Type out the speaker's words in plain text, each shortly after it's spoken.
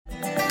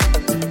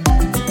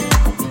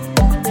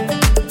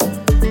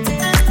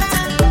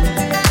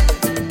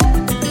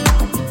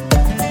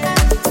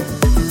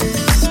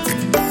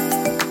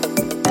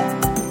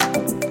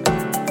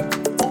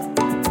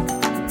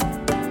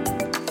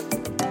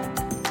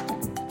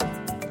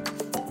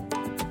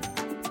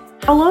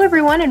Hello,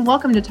 everyone, and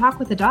welcome to Talk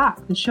with the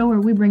Doc, the show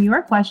where we bring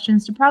your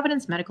questions to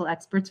Providence medical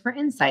experts for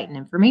insight and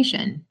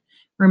information.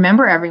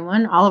 Remember,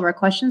 everyone, all of our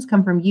questions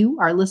come from you,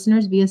 our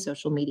listeners, via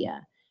social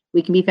media.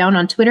 We can be found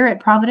on Twitter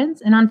at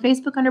Providence and on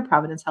Facebook under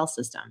Providence Health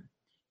System.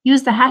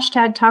 Use the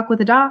hashtag Talk with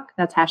the Doc,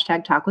 that's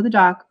hashtag Talk with the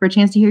Doc, for a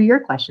chance to hear your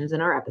questions in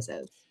our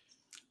episodes.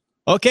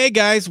 Okay,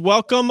 guys,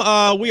 welcome.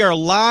 We are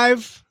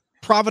live,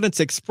 Providence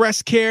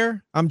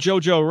ExpressCare. I'm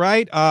JoJo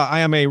Wright.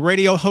 I am a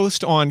radio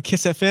host on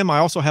KISS FM. I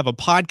also have a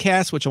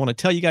podcast, which I want to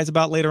tell you guys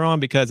about later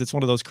on because it's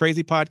one of those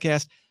crazy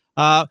podcasts.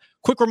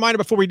 Quick reminder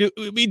before we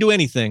do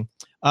anything.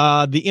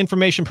 The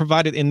information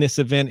provided in this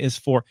event is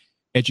for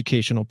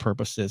educational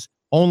purposes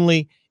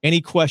only.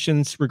 Any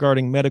questions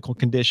regarding medical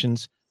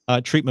conditions,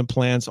 treatment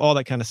plans, all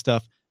that kind of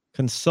stuff,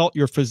 consult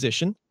your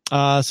physician.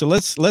 So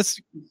let's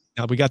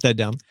we got that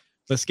down.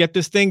 Let's get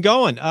this thing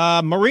going.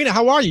 Marina,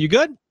 how are you? You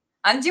good?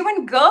 I'm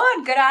doing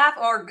good.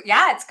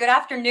 It's good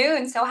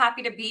afternoon. So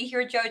happy to be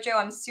here, JoJo.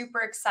 I'm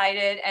super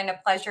excited and a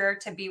pleasure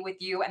to be with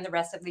you and the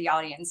rest of the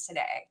audience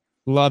today.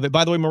 Love it.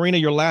 By the way, Marina,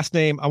 your last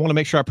name, I want to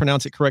make sure I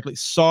pronounce it correctly.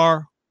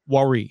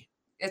 Sarwary.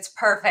 It's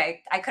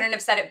perfect. I couldn't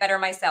have said it better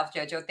myself,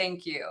 JoJo.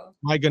 Thank you.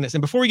 My goodness.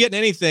 And before we get into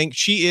anything,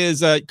 she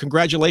is,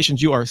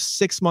 congratulations. You are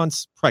 6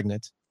 months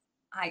pregnant.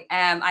 I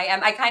am.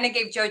 I kind of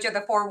gave JoJo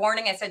the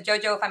forewarning. I said,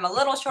 JoJo, if I'm a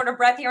little short of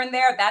breath here and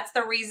there, that's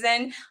the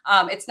reason.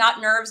 It's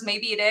not nerves.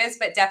 Maybe it is,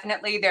 but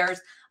definitely there's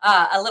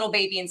a little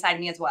baby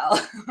inside me as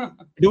well.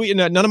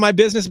 None of my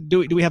business.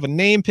 Do we have a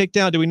name picked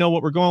out? Do we know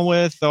what we're going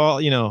with?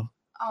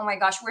 Oh my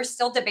gosh, we're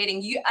still debating.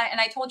 And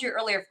I told you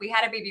earlier, if we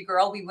had a baby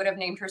girl, we would have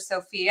named her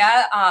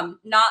Sophia.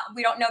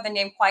 We don't know the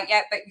name quite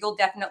yet, but you'll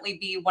definitely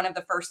be one of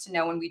the first to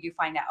know when we do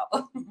find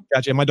out.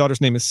 Gotcha. My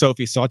daughter's name is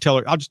Sophie, so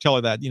I'll just tell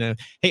her that.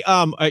 Hey,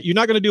 you're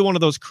not going to do one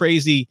of those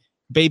crazy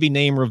baby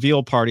name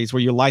reveal parties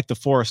where you light the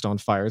forest on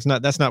fire.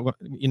 You're not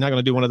going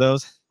to do one of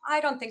those. I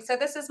don't think so.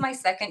 This is my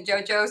second,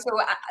 JoJo. So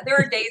there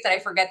are days that I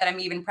forget that I'm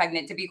even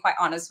pregnant, to be quite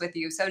honest with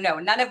you. So no,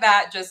 none of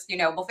that. Just,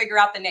 we'll figure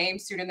out the name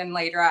sooner than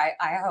later.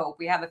 I hope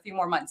we have a few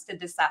more months to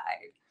decide.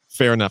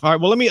 Fair enough. All right.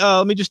 Well, let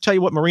me just tell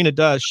you what Marina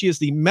does. She is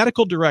the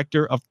medical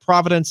director of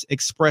Providence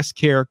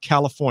ExpressCare,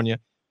 California,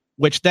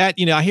 which I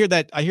hear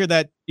that,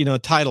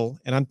 title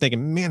and I'm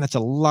thinking, man, that's a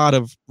lot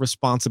of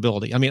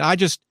responsibility. I mean,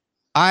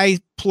 I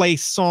play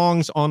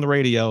songs on the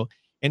radio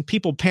and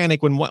people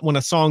panic when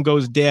a song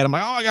goes dead. I'm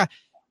like, oh my God.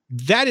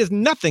 That is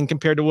nothing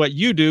compared to what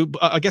you do.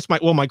 I guess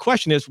my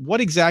question is,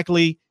 what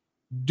exactly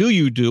do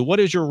you do? What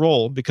is your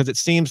role? Because it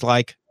seems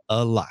like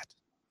a lot.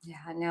 Yeah,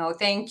 no,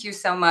 thank you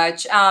so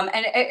much. And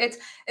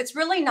it's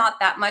really not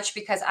that much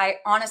because I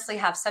honestly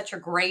have such a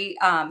great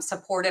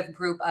supportive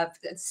group of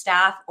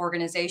staff,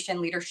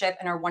 organization, leadership,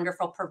 and our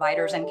wonderful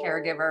providers and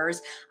caregivers.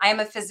 I am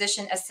a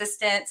physician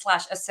assistant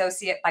 /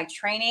 associate by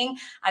training.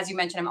 As you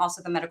mentioned, I'm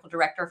also the medical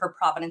director for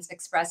Providence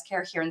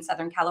ExpressCare here in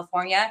Southern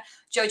California.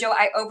 JoJo,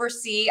 I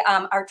oversee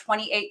our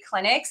 28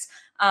 clinics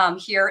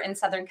here in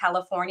Southern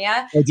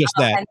California. Oh, just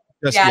that.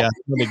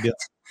 No big deal.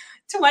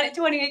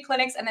 28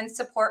 clinics, and then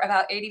support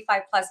about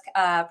 85 plus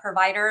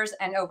providers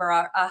and over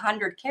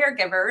 100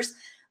 caregivers.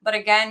 But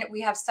again, we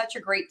have such a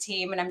great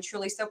team, and I'm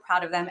truly so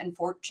proud of them and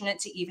fortunate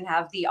to even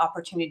have the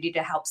opportunity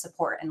to help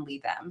support and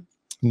lead them.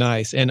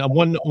 Nice. And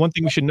one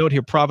thing we should note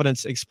here,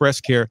 Providence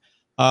ExpressCare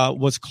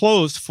was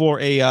closed for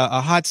a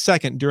hot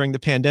second during the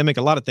pandemic.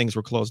 A lot of things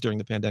were closed during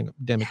the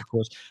pandemic, of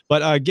course.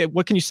 But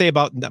what can you say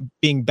about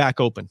being back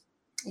open?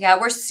 Yeah,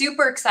 we're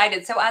super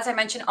excited. So as I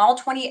mentioned, all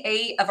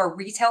 28 of our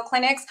retail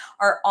clinics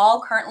are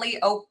all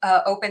currently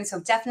open.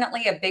 So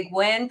definitely a big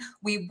win.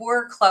 We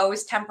were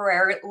closed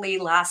temporarily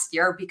last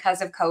year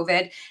because of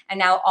COVID, and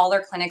now all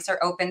our clinics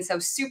are open. So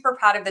super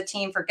proud of the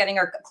team for getting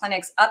our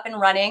clinics up and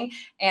running.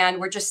 And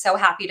we're just so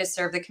happy to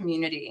serve the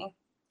community.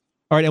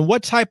 All right. And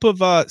what type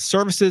of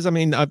services? I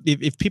mean,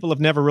 if people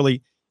have never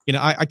really,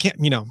 I can't,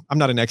 I'm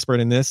not an expert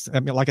in this. I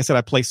mean, like I said,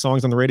 I play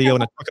songs on the radio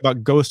and I talk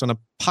about ghosts on a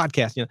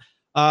podcast,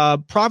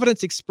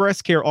 Providence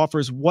ExpressCare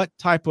offers what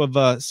type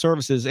of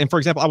services? And for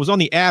example, I was on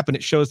the app and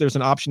it shows there's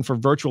an option for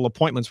virtual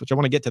appointments, which I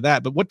want to get to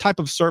that. But what type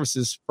of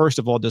services, first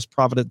of all, does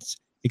Providence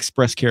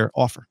ExpressCare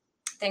offer?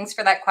 Thanks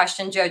for that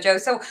question, JoJo.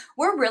 So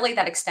we're really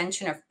that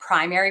extension of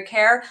primary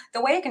care.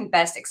 The way I can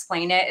best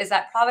explain it is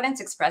that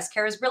Providence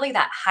ExpressCare is really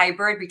that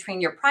hybrid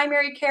between your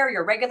primary care,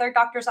 your regular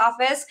doctor's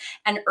office,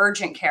 and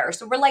urgent care.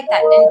 So we're like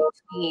that in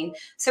between.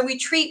 So we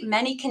treat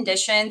many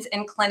conditions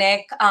in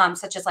clinic,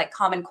 such as like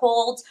common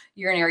colds,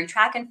 urinary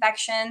tract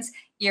infections,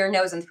 ear,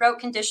 nose, and throat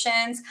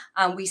conditions.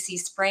 We see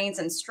sprains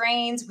and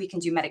strains. We can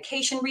do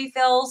medication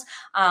refills.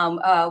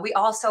 We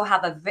also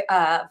have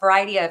a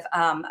variety of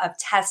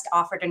tests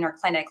offered in our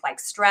clinic, like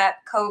strep,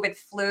 COVID,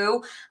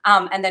 flu,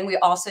 and then we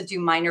also do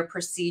minor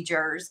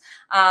procedures.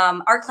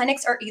 Our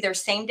clinics are either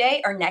same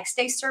day or next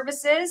day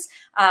services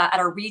at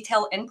our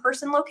retail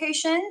in-person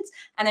locations.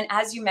 And then,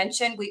 as you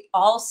mentioned, we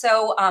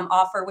also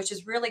offer, which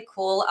is really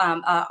cool,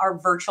 our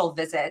virtual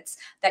visits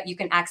that you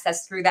can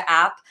access through the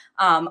app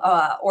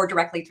or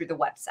directly through the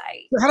website.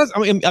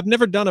 I've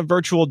never done a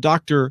virtual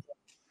doctor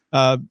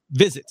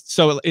visit.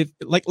 So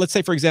let's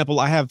say, for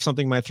example, I have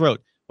something in my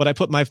throat, but I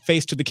put my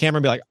face to the camera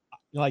and be like,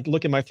 like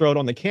look at my throat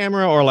on the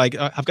camera, or like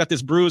I've got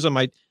this bruise on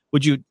my,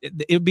 it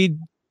would be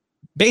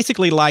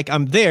basically like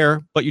I'm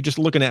there, but you're just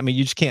looking at me.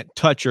 You just can't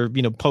touch or,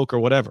 poke or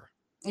whatever.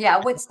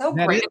 Yeah, what's so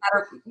great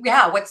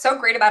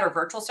about our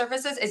virtual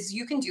services is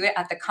you can do it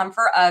at the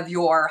comfort of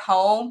your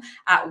home,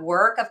 at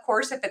work, of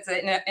course, if it's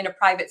in a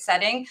private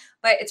setting,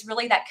 but it's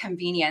really that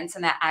convenience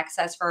and that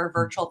access for a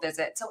virtual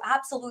visit. So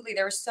absolutely,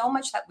 there's so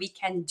much that we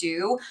can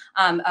do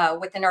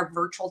within our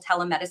virtual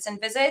telemedicine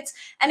visits.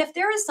 And if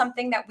there is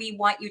something that we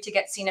want you to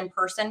get seen in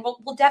person,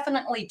 we'll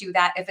definitely do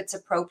that if it's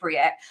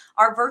appropriate.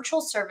 Our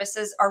virtual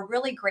services are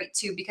really great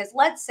too, because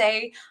let's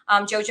say,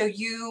 JoJo,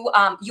 you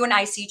and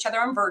I see each other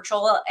on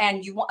virtual,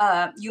 and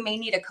you may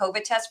need a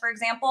COVID test, for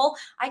example.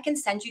 I can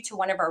send you to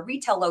one of our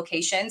retail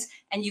locations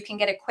and you can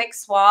get a quick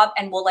swab,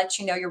 and we'll let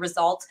you know your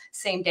results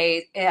same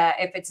day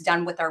if it's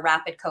done with our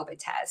rapid COVID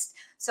test.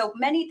 So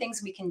many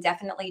things we can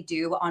definitely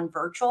do on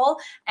virtual,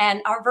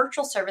 and our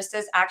virtual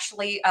services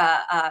actually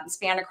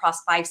span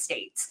across 5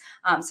 states.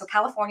 So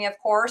California, of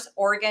course,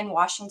 Oregon,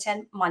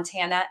 Washington,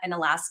 Montana, and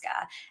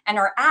Alaska. And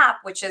our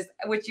app, which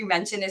you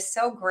mentioned, is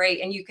so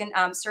great. And you can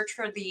search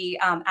for the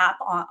app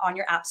on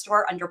your app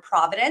store under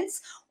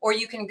Providence, or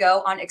you can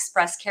go on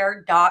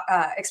express.care,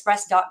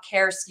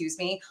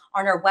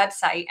 on our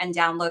website and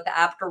download the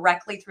app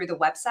directly through the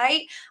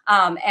website.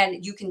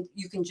 And you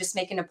can just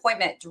make an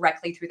appointment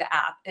directly through the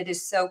app. It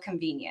is so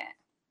convenient.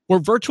 Were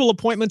virtual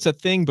appointments a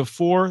thing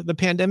before the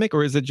pandemic,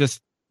 or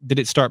did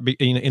it start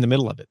in the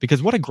middle of it?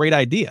 Because what a great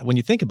idea when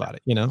you think about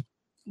it,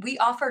 We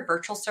offered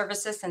virtual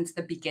services since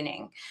the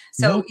beginning.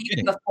 So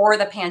even before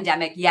the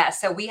pandemic, yes.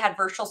 So we had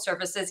virtual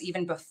services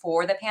even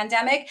before the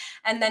pandemic.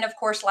 And then, of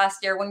course,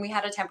 last year when we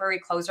had to temporarily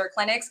close our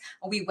clinics,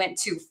 we went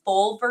to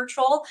full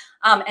virtual.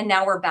 And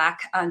now we're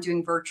back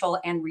doing virtual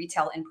and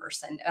retail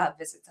in-person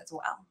visits as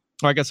well. All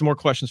right, I got some more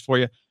questions for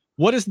you.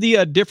 What is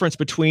the difference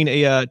between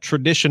a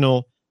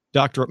traditional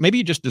doctor, maybe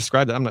you just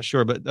described it, I'm not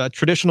sure, but a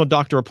traditional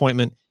doctor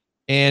appointment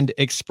and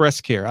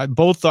ExpressCare?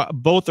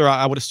 Both are,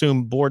 I would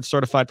assume, board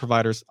certified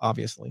providers,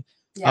 obviously.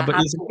 Yeah, but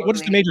what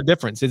is the major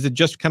difference? Is it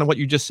just kind of what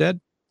you just said?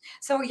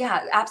 So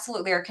yeah,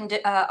 absolutely.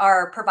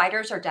 Our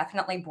providers are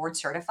definitely board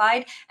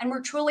certified, and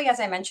we're truly, as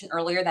I mentioned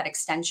earlier, that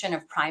extension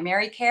of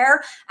primary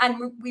care.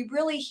 And we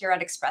really here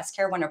at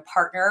ExpressCare want to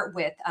partner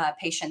with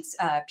patients'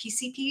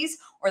 PCPs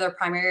or their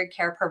primary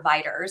care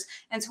providers.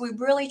 And so we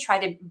really try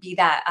to be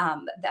that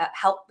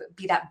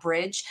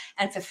bridge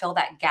and fulfill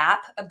that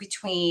gap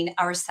between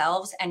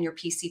ourselves and your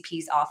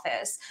PCP's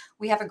office.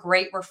 We have a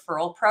great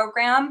referral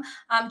program,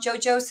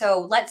 JoJo.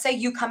 So let's say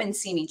you come and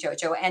see me,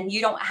 JoJo, and you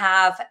don't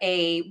have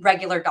a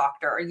regular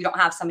doctor, or you don't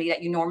have somebody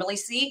that you normally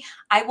see.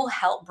 I will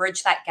help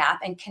bridge that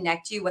gap and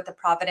connect you with the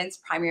Providence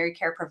primary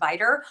care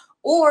provider.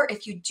 Or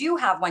if you do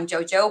have one,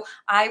 JoJo,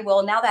 I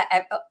will, now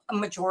that a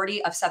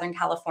majority of Southern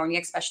California,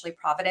 especially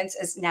Providence,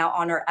 is now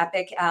on our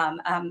Epic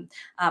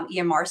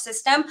EMR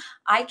system,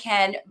 I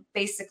can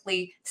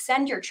basically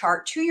send your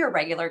chart to your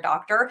regular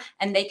doctor,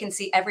 and they can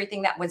see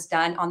everything that was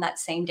done on that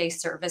same day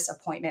service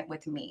appointment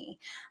with me.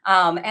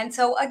 And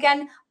so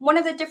again, one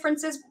of the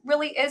differences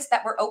really is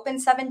that we're open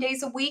 7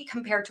 days a week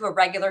compared to a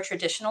regular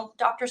traditional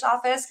doctor's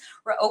office.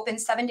 We're open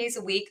 7 days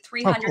a week,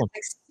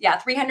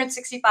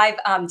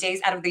 365 days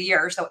out of the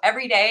year. So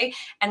every day,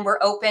 and we're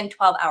open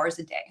 12 hours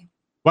a day.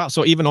 Wow.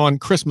 So even on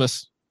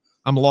Christmas,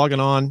 I'm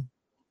logging on.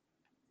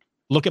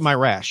 Look at my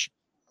rash.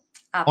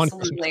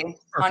 Absolutely.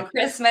 On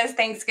Christmas,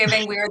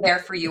 Thanksgiving, we are there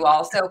for you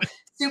all. So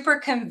super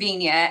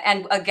convenient.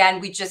 And again,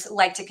 we just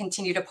like to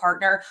continue to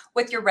partner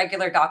with your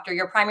regular doctor,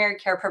 your primary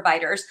care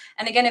providers.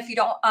 And again, if you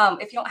don't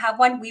have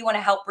one, we want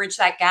to help bridge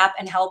that gap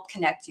and help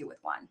connect you with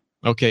one.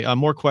 Okay.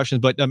 More questions.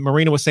 But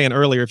Marina was saying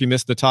earlier, if you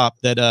missed the top,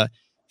 that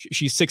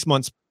she's 6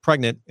 months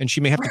pregnant and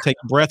she may have to take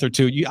a breath or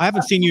two. I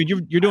haven't seen you.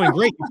 You're doing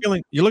great.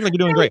 You look like you're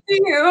doing great.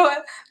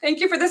 Thank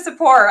you for the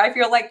support. I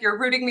feel like you're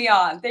rooting me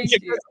on. Thank you.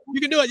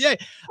 You can do it. Yeah.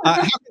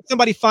 How can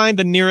somebody find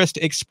the nearest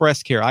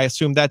ExpressCare? I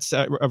assume that's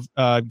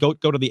go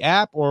to the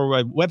app or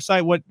a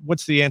website.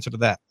 What's the answer to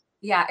that?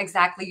 Yeah,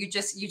 exactly. You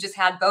just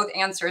had both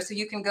answers. So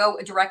you can go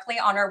directly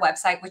on our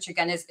website, which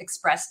again is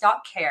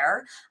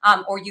express.care,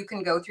 or you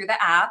can go through the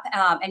app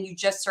and you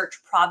just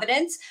search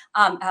Providence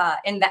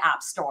in the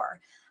App Store.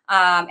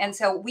 And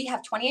so we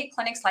have 28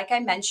 clinics, like I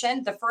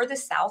mentioned. The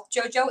furthest south,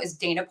 JoJo, is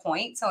Dana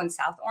Point, so in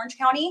South Orange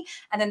County.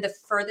 And then the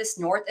furthest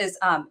north is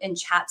in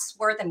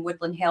Chatsworth and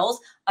Woodland Hills,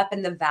 up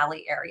in the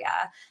Valley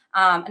area.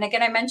 And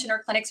again, I mentioned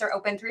our clinics are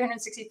open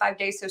 365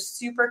 days, so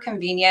super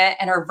convenient.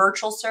 And our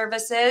virtual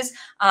services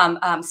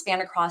span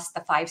across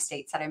the 5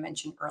 states that I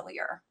mentioned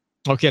earlier.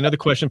 Okay, another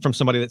question from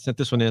somebody that sent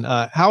this one in.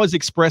 How is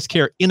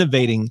ExpressCare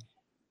innovating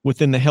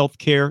within the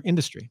healthcare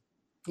industry?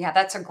 Yeah,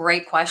 that's a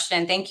great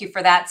question. Thank you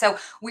for that. So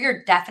we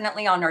are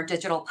definitely on our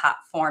digital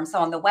platform. So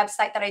on the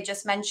website that I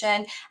just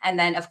mentioned, and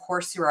then of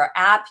course through our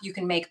app, you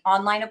can make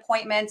online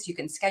appointments, you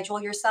can schedule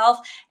yourself,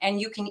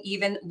 and you can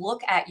even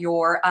look at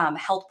your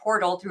health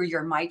portal through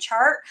your My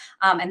Chart,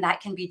 and that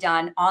can be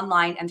done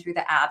online and through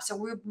the app. So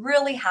we're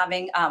really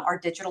having our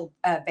digital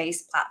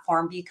based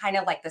platform be kind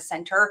of like the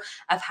center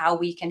of how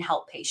we can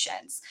help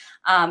patients.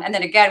 And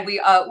then again,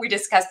 we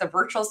discussed the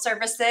virtual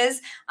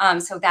services.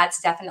 So that's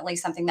definitely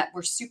something that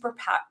we're super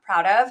proud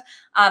of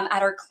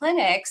at our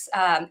clinics.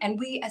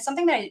 And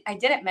something that I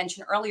didn't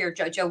mention earlier,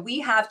 JoJo, we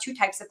have two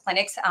types of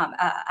clinics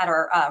at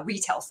our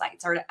retail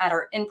sites or at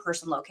our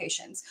in-person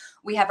locations.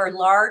 We have our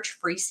large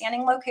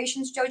freestanding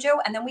locations, JoJo,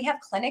 and then we have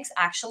clinics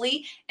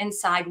actually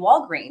inside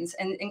Walgreens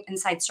and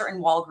inside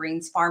certain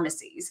Walgreens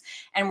pharmacies.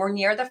 And we're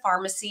near the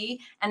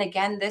pharmacy. And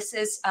again, this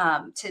is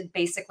to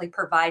basically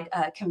provide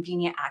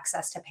convenient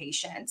access to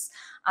patients.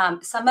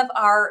 Some of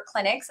our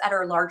clinics at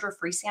our larger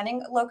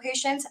freestanding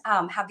locations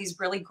have these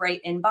really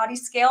great in-body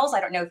scales. I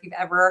don't know if you've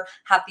ever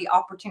had the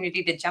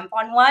opportunity to jump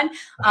on one,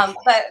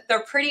 but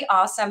they're pretty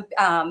awesome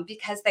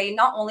because they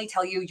not only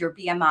tell you your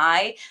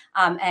BMI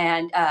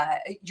and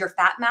your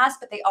fat mass,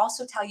 but they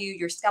also tell you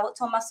your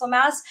skeletal muscle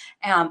mass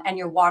and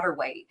your water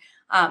weight.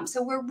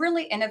 So we're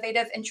really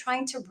innovative in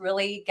trying to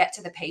really get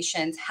to the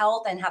patient's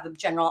health and have a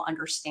general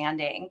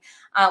understanding.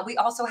 We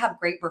also have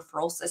great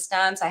referral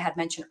systems. I had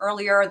mentioned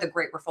earlier the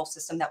great referral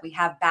system that we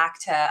have back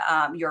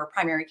to your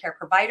primary care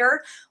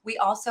provider. We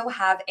also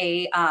have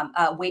a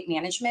weight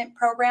management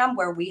program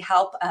where we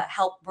help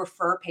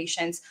refer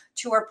patients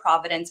to our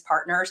Providence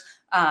partners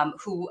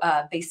who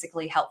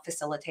basically help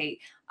facilitate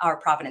our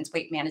Providence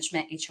weight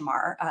management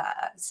HMR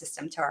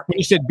system to our When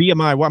patients. you said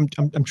BMI, well,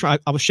 I'm trying.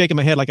 I was shaking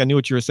my head like I knew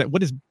what you were saying.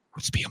 What's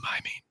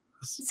BMI mean?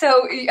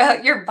 So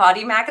your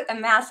body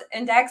mass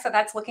index, so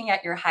that's looking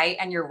at your height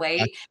and your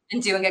weight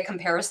and doing a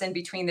comparison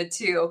between the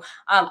two.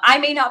 I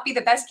may not be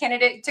the best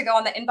candidate to go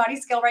on the in-body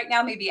scale right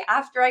now, maybe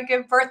after I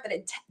give birth, but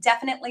it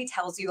definitely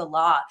tells you a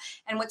lot.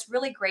 And what's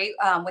really great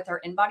with our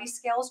in-body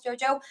scales,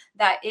 JoJo,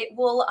 that it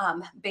will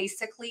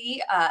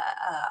basically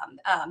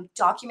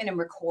document and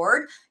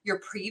record your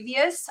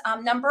previous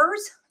numbers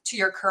to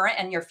your current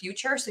and your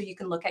future, so you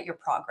can look at your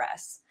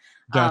progress.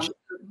 Gotcha.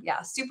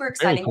 Yeah, super Very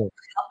exciting. cool.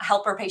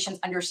 Help our patients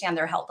understand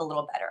their health a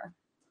little better.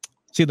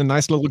 See the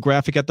nice little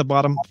graphic at the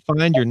bottom?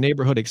 Find your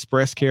neighborhood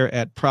express care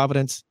at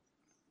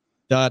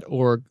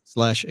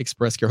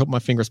providence.org/expresscare. Hope my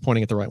finger's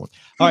pointing at the right one.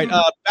 All right.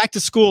 Back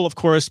to school, of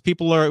course.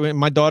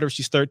 My daughter,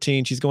 she's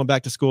 13. She's going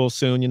back to school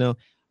soon.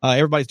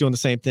 Everybody's doing the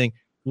same thing.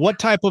 What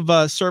type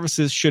of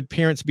services should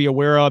parents be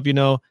aware of?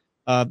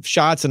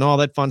 Shots and all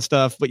that fun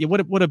stuff. But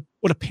what do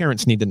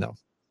parents need to know?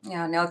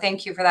 Yeah, no,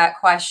 thank you for that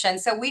question.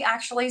 So we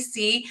actually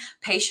see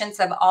patients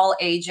of all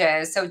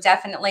ages. So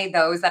definitely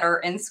those that are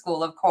in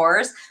school, of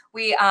course.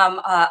 We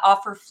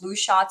offer flu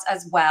shots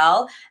as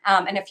well,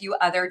 and a few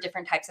other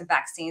different types of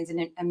vaccines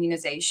and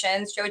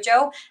immunizations,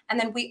 JoJo. And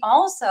then we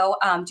also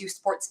do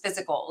sports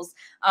physicals,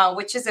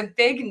 which is a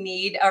big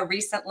need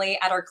recently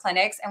at our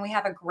clinics. And we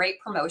have a great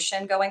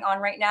promotion going on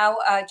right now,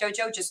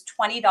 JoJo, just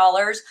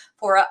 $20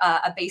 for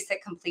a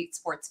basic complete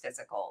sports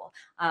physical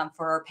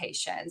for our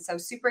patients. So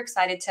super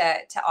excited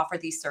to offer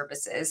these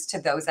services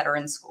to those that are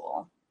in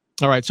school.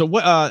 All right. So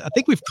what I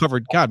think we've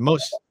covered,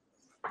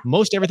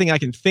 most everything I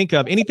can think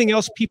of. Anything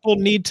else people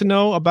need to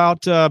know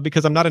about?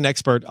 Because I'm not an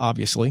expert,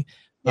 obviously.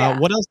 Yeah.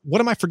 What else? What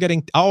am I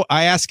forgetting?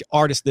 I ask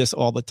artists this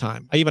all the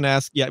time. I even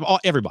ask,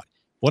 everybody.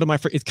 What am I?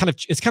 It's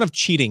kind of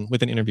cheating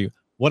with an interview.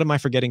 What am I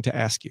forgetting to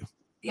ask you?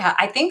 Yeah,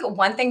 I think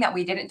one thing that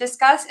we didn't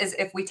discuss is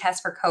if we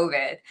test for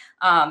COVID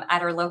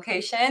at our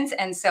locations.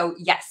 And so,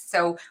 yes,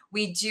 so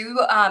we do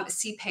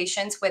see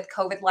patients with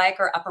COVID-like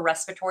or upper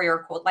respiratory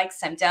or cold-like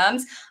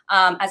symptoms.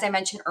 As I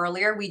mentioned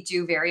earlier, we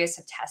do various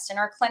tests in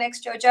our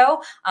clinics,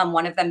 JoJo,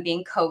 one of them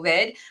being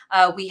COVID.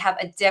 We have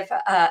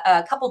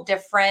a couple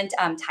different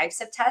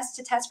types of tests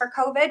to test for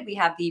COVID. We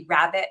have the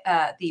rapid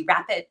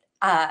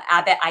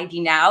Abbott ID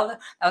Now.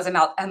 That was a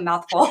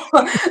mouthful.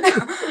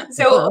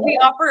 So we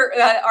offer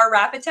our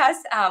rapid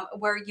test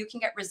where you can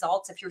get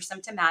results if you're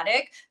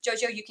symptomatic.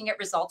 JoJo, you can get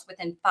results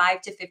within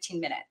 5 to 15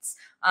 minutes.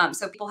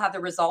 So people have the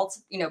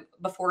results,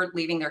 before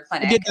leaving their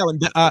clinic. I did that one.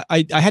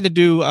 I had to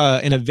do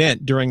an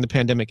event during the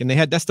pandemic, and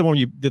that's the one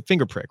the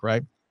finger prick,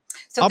 right?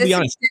 So I'll be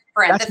honest.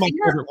 That's my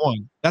favorite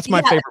one. That's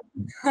my favorite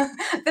one.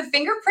 The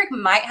finger prick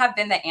might have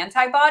been the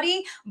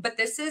antibody, but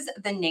this is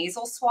the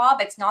nasal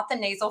swab. It's not the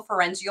nasal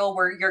pharyngeal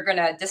where you're going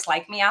to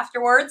dislike me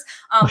afterwards.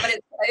 But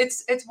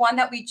it's one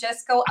that we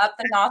just go up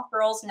the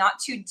nostrils, not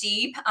too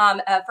deep,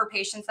 for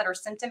patients that are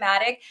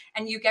symptomatic,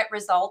 and you get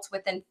results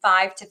within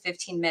 5 to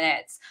 15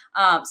 minutes.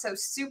 So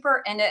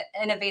super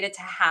innovative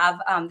to have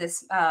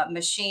this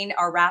machine,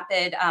 our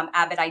rapid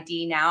Abbott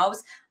ID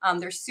Nows.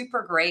 They're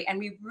super great, and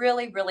we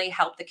really, really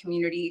help the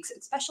community,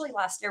 especially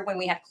especially last year when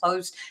we had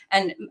closed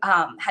and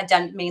had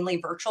done mainly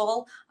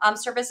virtual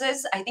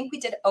services. I think we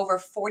did over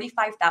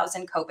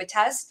 45,000 COVID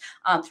tests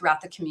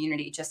throughout the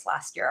community just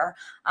last year.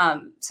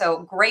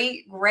 So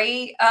great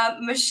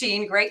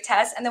machine, great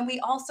test. And then we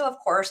also, of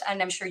course,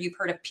 and I'm sure you've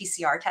heard of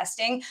PCR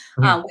testing.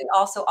 We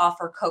also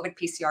offer COVID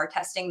PCR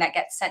testing that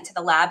gets sent to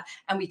the lab,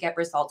 and we get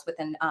results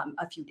within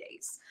a few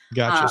days.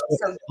 Gotcha.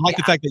 So I like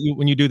the fact that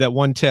when you do that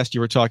one test you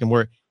were talking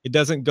where it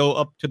doesn't go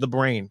up to the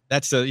brain.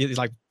 It's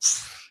like.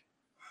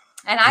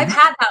 And I've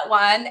had that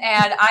one,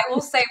 and I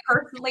will say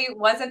personally, it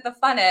wasn't the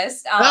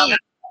funnest.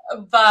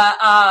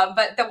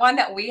 But the one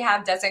that we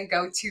have doesn't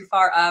go too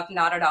far up,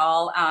 not at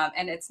all.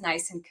 And it's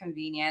nice and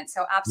convenient.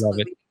 So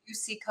absolutely, you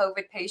see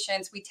COVID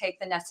patients, we take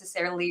the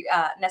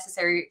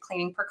necessary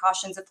cleaning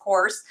precautions, of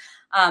course.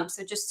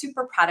 So just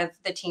super proud of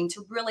the team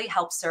to really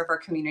help serve our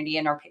community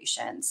and our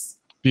patients.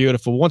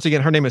 Beautiful. Once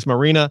again, her name is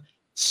Marina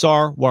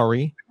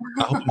Sarwary.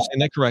 I hope I'm saying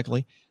that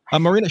correctly.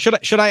 Marina,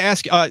 should I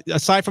ask,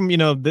 aside from,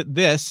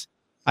 this,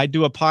 I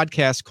do a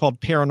podcast called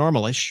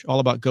Paranormalish, all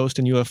about ghosts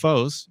and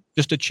UFOs,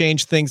 just to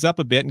change things up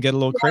a bit and get a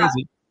little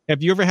crazy.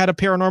 Have you ever had a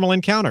paranormal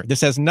encounter?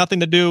 This has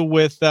nothing to do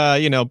with,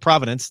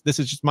 Providence. This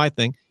is just my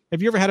thing.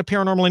 Have you ever had a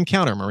paranormal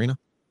encounter, Marina?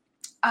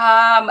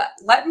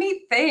 Let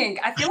me think.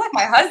 I feel like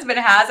my husband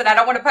has, and I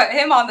don't want to put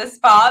him on the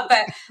spot,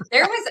 but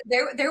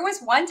there was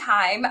one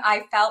time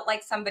I felt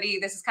like somebody,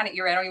 this is kind of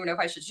eerie. I don't even know if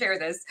I should share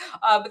this,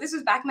 but this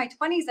was back in my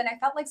 20s, and I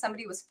felt like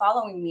somebody was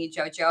following me,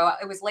 JoJo.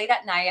 It was late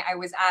at night. I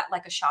was at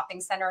like a shopping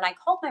center, and I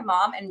called my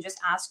mom and just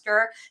asked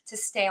her to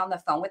stay on the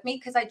phone with me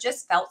because I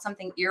just felt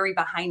something eerie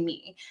behind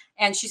me.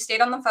 And she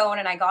stayed on the phone,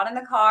 and I got in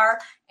the car,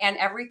 and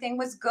everything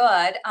was good.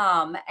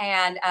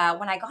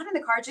 When I got in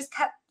the car, I just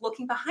kept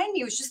looking behind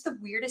me. It was just the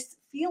weirdest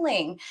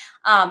feeling.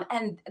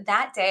 And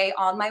that day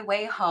on my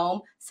way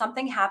home,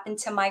 something happened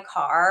to my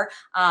car.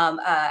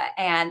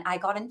 And I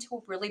got into a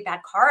really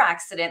bad car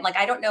accident. Like,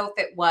 I don't know if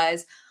it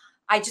was,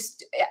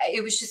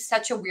 it was just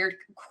such a weird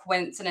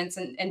coincidence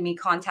in me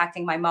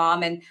contacting my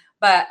mom.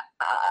 But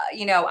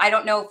I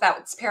don't know if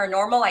that was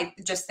paranormal. I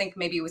just think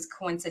maybe it was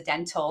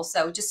coincidental.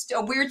 So just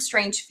a weird,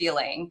 strange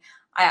feeling,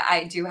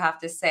 I do have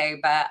to say.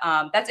 But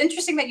that's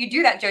interesting that you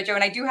do that, JoJo,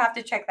 and I do have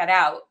to check that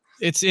out.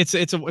 It's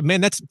man,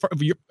 that's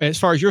as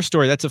far as your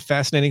story, that's a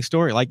fascinating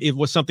story. Like, it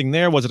was something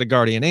there. Was it a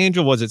guardian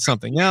angel? Was it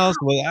something else?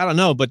 Well, I don't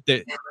know, but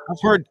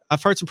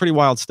I've heard some pretty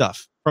wild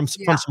stuff from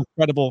some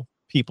credible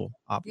people.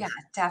 Obviously.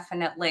 Yeah,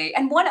 definitely.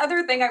 And one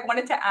other thing I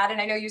wanted to add, and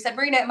I know you said,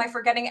 Marina, am I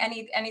forgetting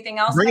anything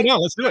else? Bring it on.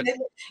 Let's do it.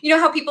 You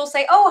know how people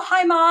say, oh,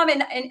 hi, mom,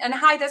 and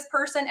hi, this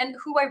person. And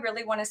who I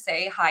really want to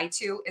say hi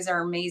to is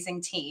our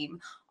amazing team.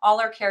 All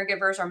our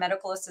caregivers, our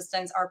medical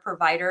assistants, our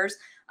providers.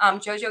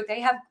 JoJo,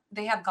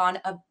 they have gone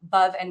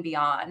above and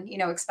beyond,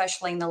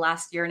 especially in the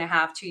last year and a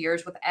half, 2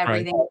 years with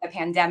everything with the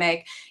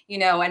pandemic,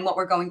 and what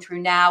we're going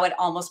through now. It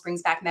almost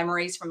brings back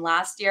memories from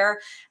last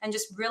year. And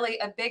just really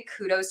a big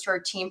kudos to our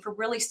team for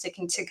really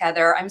sticking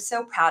together. I'm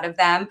so proud of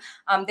them.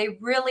 They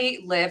really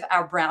live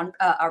our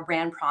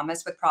brand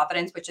promise with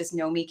Providence, which is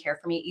know me, care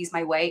for me, ease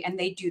my way. And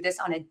they do this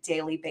on a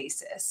daily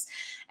basis.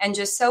 And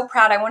just so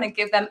proud. I want to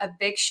give them a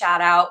big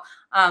shout out.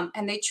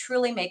 And they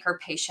truly make our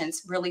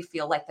patients really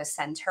feel like the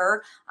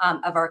center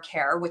of our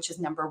care, which is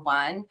number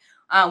one.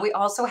 We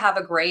also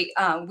have great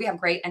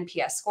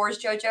NPS scores,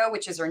 JoJo,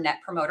 which is our net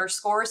promoter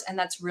scores. And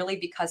that's really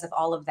because of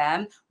all of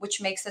them,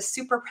 which makes us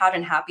super proud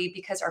and happy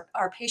because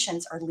our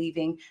patients are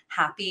leaving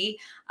happy.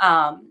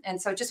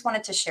 And so just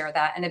wanted to share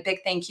that. And a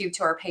big thank you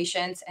to our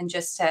patients and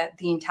just to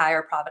the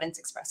entire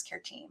Providence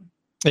ExpressCare team.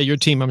 Hey, your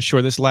team, I'm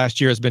sure this last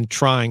year has been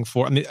trying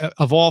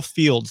of all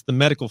fields, the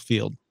medical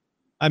field.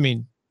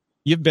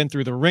 You've been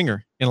through the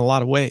ringer in a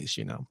lot of ways,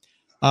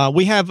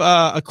 We have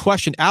a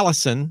question.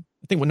 Allison,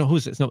 I think,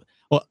 who's this? No,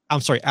 well,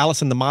 I'm sorry.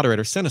 Allison, the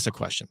moderator, sent us a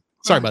question.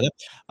 Sorry about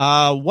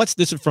that.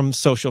 This is from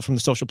the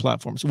social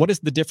platforms. What is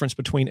the difference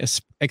between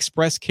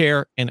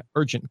ExpressCare and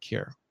urgent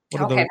care?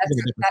 Okay,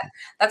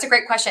 that's a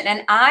great question.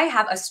 And I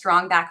have a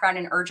strong background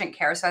in urgent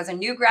care. So as a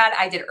new grad,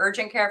 I did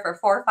urgent care for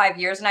 4 or 5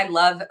 years, and I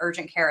love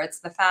urgent care. It's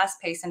the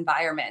fast-paced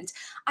environment.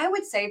 I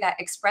would say that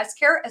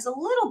ExpressCare is a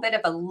little bit of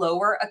a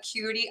lower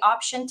acuity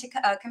option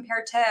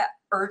compared to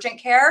urgent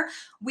care.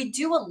 We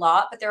do a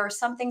lot, but there are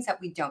some things that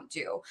we don't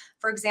do.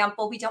 For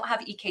example, we don't have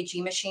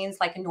EKG machines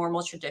like a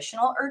normal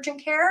traditional urgent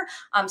care.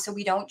 So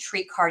we don't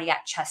treat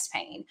cardiac chest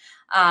pain.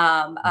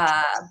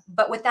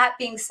 But with that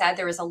being said,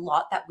 there is a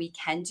lot that we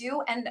can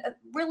do. And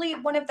really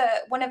one of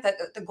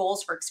the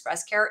goals for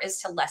ExpressCare is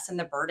to lessen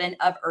the burden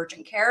of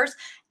urgent cares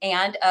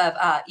and of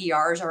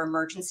ERs or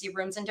emergency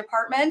rooms and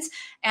departments.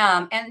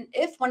 And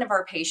if one of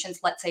our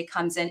patients, let's say,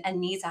 comes in and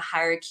needs a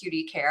higher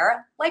acuity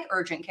care, like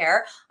urgent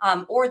care,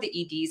 or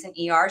the EDs and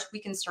ERs, we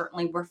can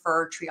certainly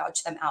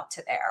triage them out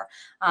to there.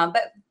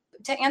 But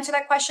to answer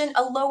that question,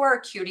 a lower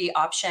acuity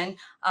option,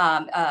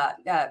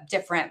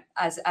 different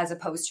as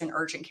opposed to an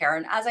urgent care.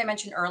 And as I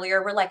mentioned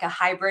earlier, we're like a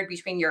hybrid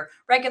between your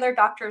regular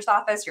doctor's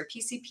office, your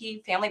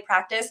PCP, family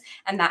practice,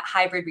 and that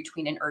hybrid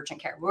between an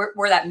urgent care.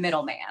 We're that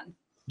middleman.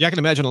 Yeah, I can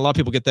imagine a lot of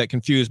people get that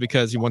confused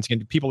because once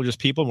again, people are just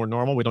people. We're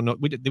normal. We don't know.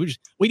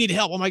 We need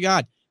help. Oh my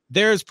God,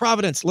 there's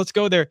Providence. Let's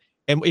go there.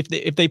 And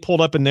if they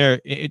pulled up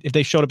if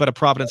they showed up at a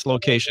Providence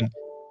location,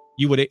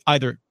 you would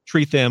either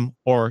treat them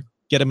or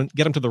get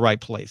them to the right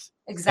place.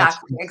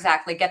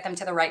 Exactly. Get them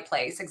to the right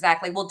place.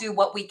 Exactly. We'll do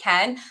what we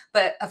can,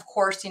 but of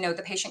course,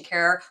 the patient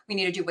care, we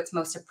need to do what's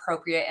most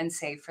appropriate and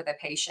safe for the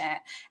patient.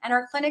 And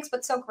our clinics,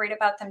 what's so great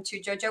about them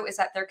too, JoJo, is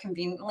that they're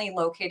conveniently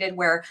located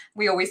where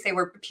we always say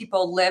where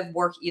people live,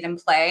 work, eat, and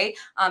play.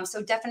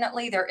 So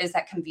definitely there is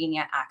that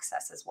convenient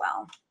access as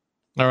well.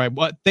 All right.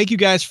 Well, thank you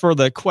guys for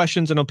the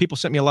questions. I know people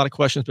sent me a lot of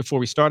questions before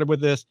we started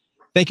with this.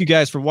 Thank you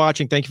guys for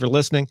watching. Thank you for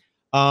listening.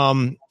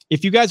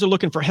 If you guys are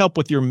looking for help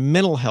with your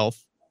mental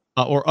health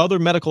or other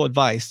medical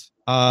advice,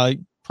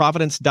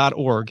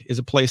 providence.org is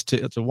a place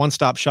it's a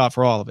one-stop shop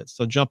for all of it.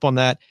 So jump on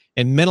that.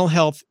 And mental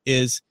health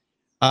is,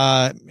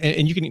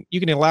 and you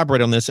can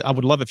elaborate on this. I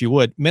would love if you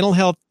would. Mental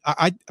health,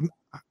 I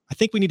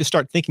think we need to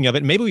start thinking of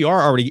it. Maybe we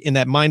are already in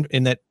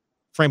that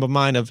frame of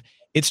mind of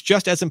it's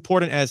just as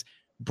important as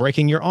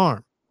breaking your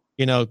arm,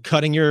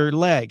 cutting your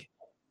leg.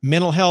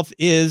 Mental health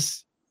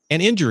is an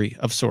injury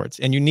of sorts,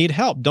 and you need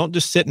help. Don't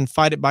just sit and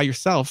fight it by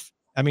yourself.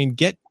 I mean,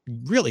 get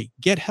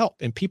help.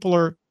 And people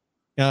are,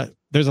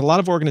 there's a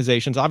lot of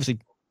organizations. Obviously,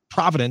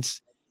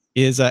 Providence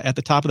is at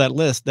the top of that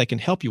list that can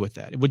help you with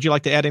that. Would you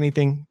like to add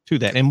anything to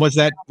that? And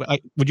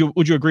would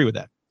you agree with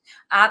that?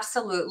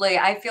 Absolutely.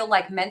 I feel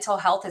like mental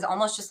health is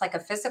almost just like a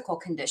physical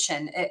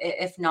condition,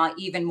 if not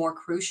even more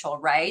crucial,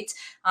 right?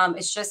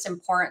 It's just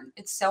important.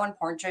 It's so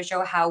important,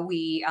 JoJo, how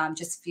we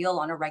just feel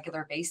on a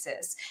regular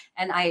basis.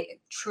 And I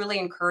truly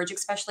encourage,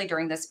 especially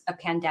during this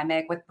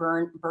pandemic with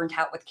burnt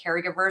out with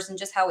caregivers and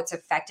just how it's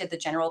affected the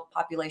general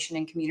population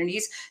and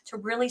communities, to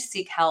really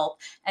seek help.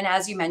 And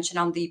as you mentioned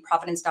on the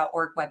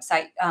providence.org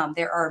website,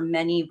 there are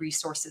many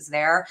resources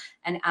there.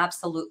 And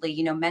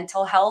absolutely,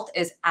 mental health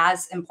is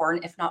as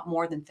important, if not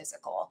more than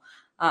physical.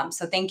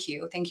 So thank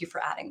you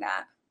for adding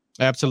that.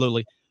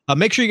 Absolutely.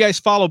 Make sure you guys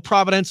follow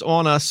Providence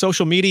on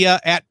social media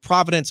at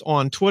Providence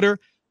on Twitter.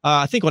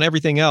 I think on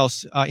everything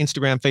else,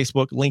 Instagram,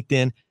 Facebook,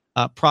 LinkedIn,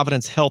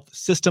 Providence Health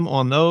System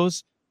on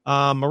those.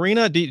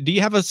 Marina, do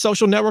you have a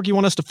social network you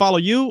want us to follow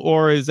you,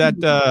 or is that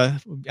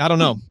I don't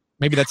know,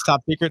 maybe that's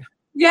top secret?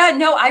 Yeah,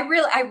 no, I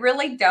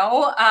really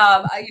don't.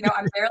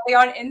 I'm barely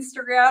on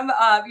Instagram.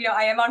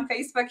 I am on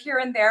Facebook here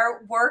and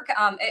there. Work,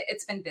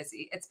 it's been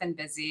busy.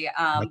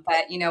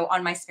 But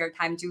on my spare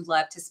time, do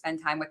love to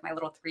spend time with my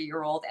little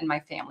 3-year-old and my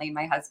family,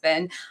 my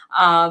husband.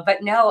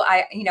 But no,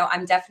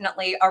 I'm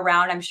definitely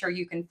around. I'm sure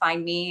you can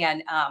find me,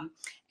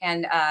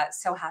 and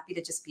so happy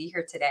to just be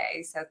here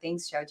today. So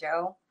thanks,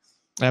 JoJo.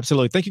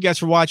 Absolutely. Thank you guys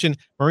for watching.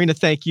 Marina,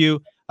 thank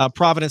you.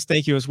 Providence,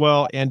 thank you as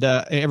well. And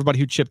everybody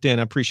who chipped in,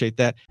 I appreciate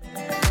that.